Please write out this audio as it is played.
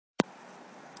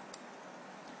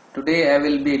Today I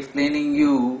will be explaining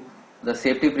you the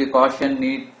safety precaution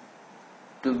need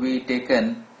to be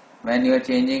taken when you are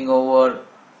changing over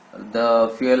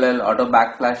the fuel oil auto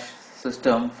backflash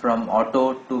system from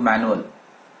auto to manual.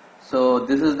 So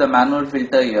this is the manual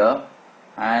filter here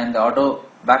and the auto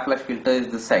backflash filter is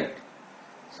this side.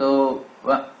 So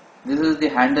this is the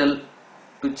handle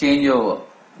to change over.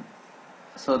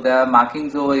 So there are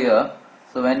markings over here.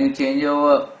 So when you change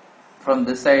over from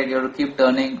this side, you have to keep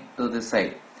turning to this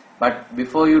side. But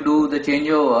before you do the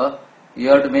changeover, you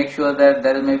have to make sure that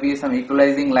there may be some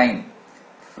equalizing line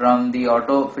from the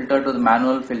auto filter to the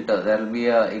manual filter. There will be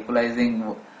a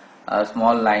equalizing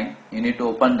small line. You need to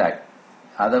open that.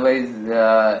 Otherwise,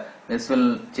 this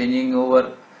will changing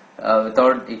over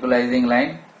without equalizing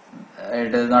line.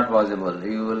 It is not possible.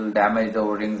 You will damage the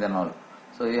O-rings and all.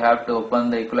 So you have to open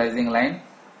the equalizing line.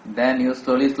 Then you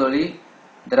slowly.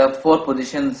 There are 4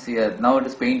 positions here. Now it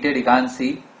is painted. You can't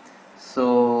see.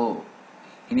 So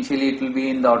initially it will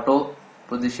be in the auto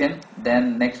position,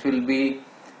 then next will be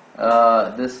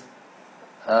this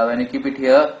when you keep it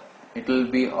here it will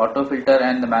be auto filter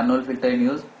and the manual filter in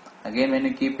use. Again when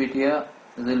you keep it here,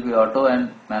 this will be auto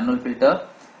and manual filter.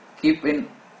 Keep in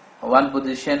one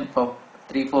position for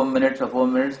 3-4 minutes or 4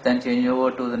 minutes, then change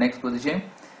over to the next position.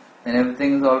 Then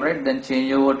everything is alright, then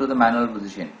change over to the manual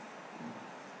position.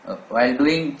 While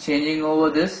doing changing over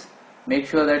this, make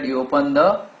sure that you open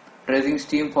the tracing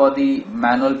stream for the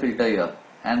manual filter here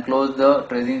and close the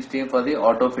tracing stream for the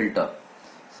auto filter.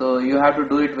 So you have to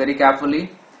do it very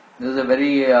carefully. This is a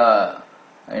very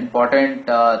important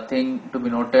thing to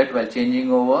be noted while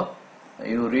changing over.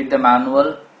 You read the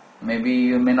manual. Maybe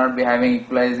you may not be having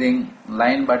equalizing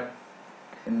line, but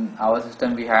in our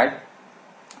system we had.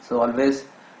 So always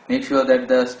make sure that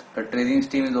the tracing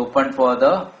stream is open for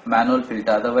the manual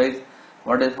filter. Otherwise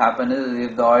what has happened is,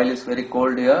 if the oil is very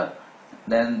cold here,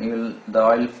 then the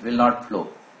oil will not flow.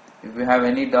 If you have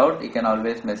any doubt, you can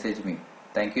always message me.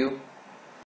 Thank you.